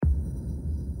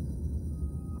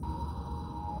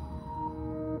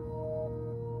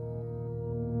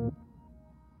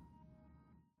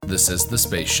This is The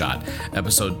Space Shot,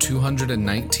 episode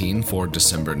 219 for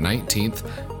December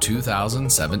 19th,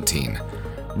 2017.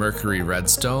 Mercury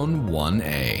Redstone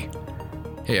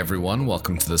 1A. Hey everyone,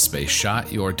 welcome to The Space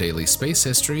Shot, your daily space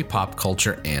history, pop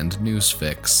culture, and news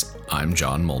fix. I'm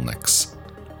John Molnix.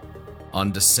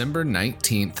 On December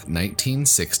 19th,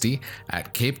 1960,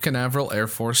 at Cape Canaveral Air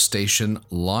Force Station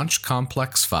Launch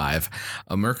Complex 5,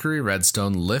 a Mercury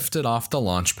Redstone lifted off the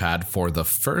launch pad for the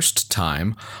first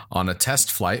time on a test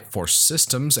flight for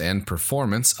systems and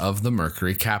performance of the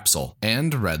Mercury capsule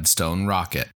and Redstone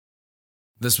rocket.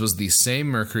 This was the same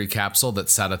Mercury capsule that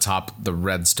sat atop the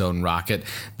Redstone rocket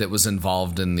that was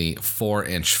involved in the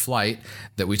 4-inch flight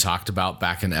that we talked about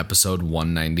back in episode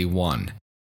 191.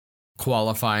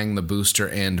 Qualifying the booster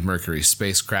and Mercury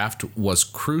spacecraft was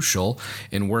crucial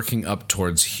in working up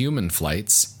towards human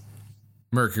flights.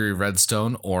 Mercury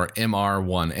Redstone, or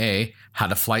MR-1A,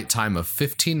 had a flight time of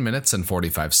 15 minutes and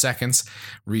 45 seconds,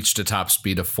 reached a top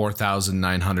speed of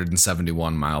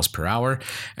 4,971 miles per hour,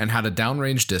 and had a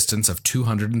downrange distance of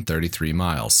 233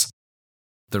 miles.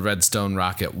 The Redstone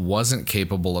rocket wasn't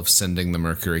capable of sending the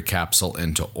Mercury capsule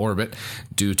into orbit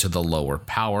due to the lower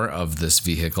power of this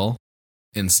vehicle.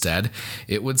 Instead,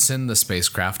 it would send the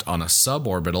spacecraft on a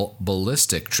suborbital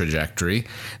ballistic trajectory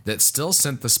that still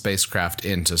sent the spacecraft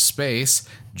into space,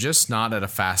 just not at a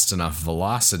fast enough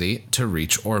velocity to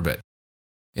reach orbit.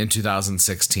 In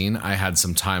 2016, I had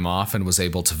some time off and was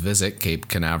able to visit Cape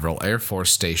Canaveral Air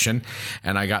Force Station,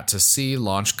 and I got to see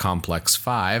Launch Complex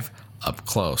 5 up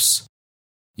close.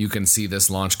 You can see this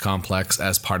launch complex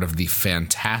as part of the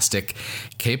fantastic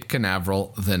Cape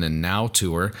Canaveral Then and Now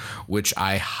tour, which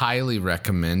I highly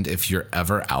recommend if you're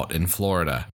ever out in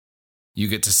Florida. You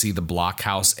get to see the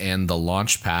blockhouse and the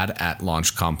launch pad at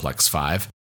Launch Complex 5.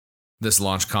 This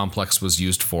launch complex was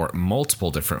used for multiple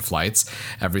different flights,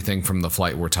 everything from the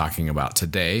flight we're talking about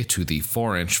today to the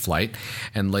 4-inch flight,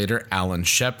 and later Alan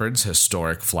Shepard's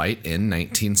historic flight in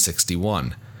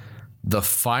 1961. The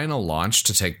final launch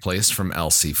to take place from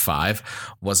LC-5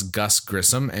 was Gus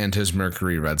Grissom and his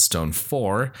Mercury Redstone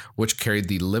 4, which carried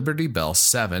the Liberty Bell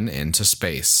 7 into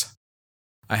space.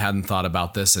 I hadn't thought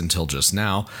about this until just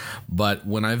now, but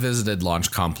when I visited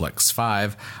Launch Complex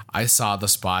 5, I saw the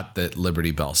spot that Liberty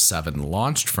Bell 7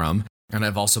 launched from, and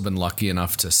I've also been lucky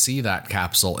enough to see that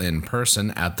capsule in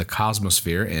person at the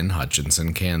Cosmosphere in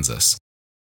Hutchinson, Kansas.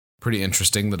 Pretty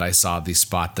interesting that I saw the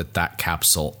spot that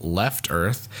capsule left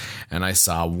Earth, and I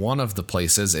saw one of the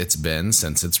places it's been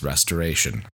since its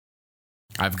restoration.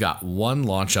 I've got one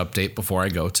launch update before I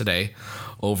go today.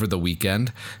 Over the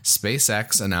weekend,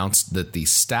 SpaceX announced that the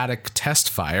static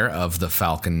test fire of the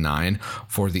Falcon 9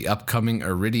 for the upcoming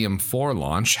Iridium 4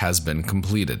 launch has been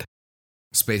completed.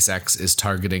 SpaceX is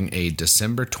targeting a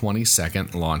December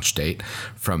 22nd launch date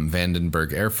from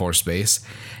Vandenberg Air Force Base,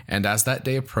 and as that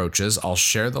day approaches, I'll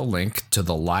share the link to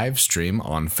the live stream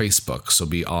on Facebook, so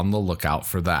be on the lookout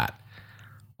for that.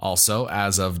 Also,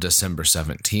 as of December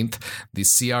 17th, the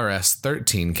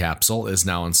CRS-13 capsule is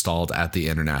now installed at the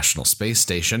International Space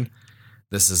Station.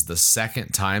 This is the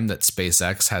second time that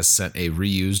SpaceX has sent a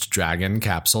reused Dragon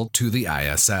capsule to the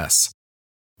ISS.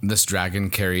 This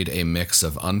Dragon carried a mix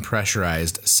of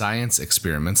unpressurized science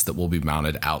experiments that will be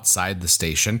mounted outside the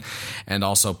station, and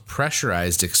also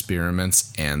pressurized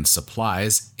experiments and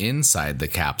supplies inside the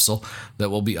capsule that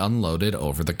will be unloaded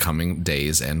over the coming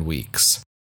days and weeks.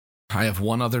 I have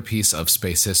one other piece of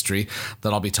space history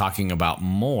that I'll be talking about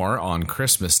more on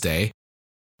Christmas Day.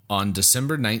 On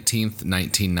December 19th,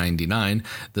 1999,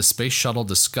 the Space Shuttle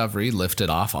Discovery lifted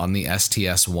off on the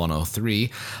STS-103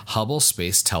 Hubble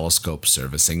Space Telescope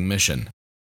servicing mission.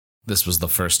 This was the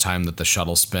first time that the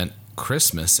shuttle spent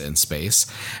Christmas in space,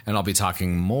 and I'll be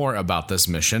talking more about this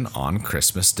mission on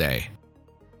Christmas Day.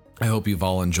 I hope you've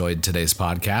all enjoyed today's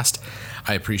podcast.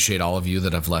 I appreciate all of you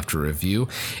that have left a review.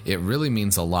 It really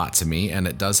means a lot to me, and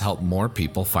it does help more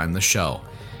people find the show.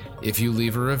 If you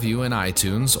leave a review in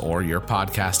iTunes or your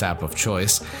podcast app of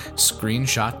choice,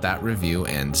 screenshot that review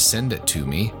and send it to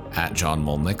me at John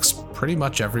Molnix pretty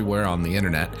much everywhere on the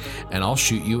internet, and I'll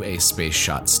shoot you a Space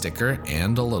Shot sticker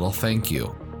and a little thank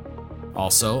you.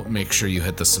 Also, make sure you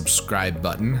hit the subscribe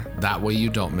button, that way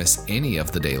you don't miss any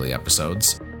of the daily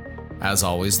episodes. As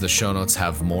always, the show notes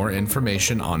have more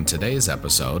information on today's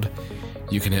episode.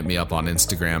 You can hit me up on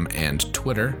Instagram and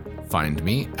Twitter. Find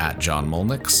me at John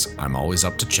Molnix. I'm always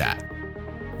up to chat.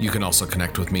 You can also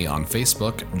connect with me on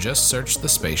Facebook. Just search The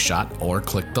Space Shot or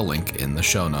click the link in the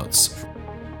show notes.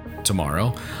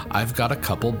 Tomorrow, I've got a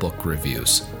couple book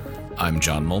reviews. I'm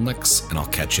John Molnix, and I'll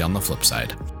catch you on the flip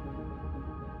side.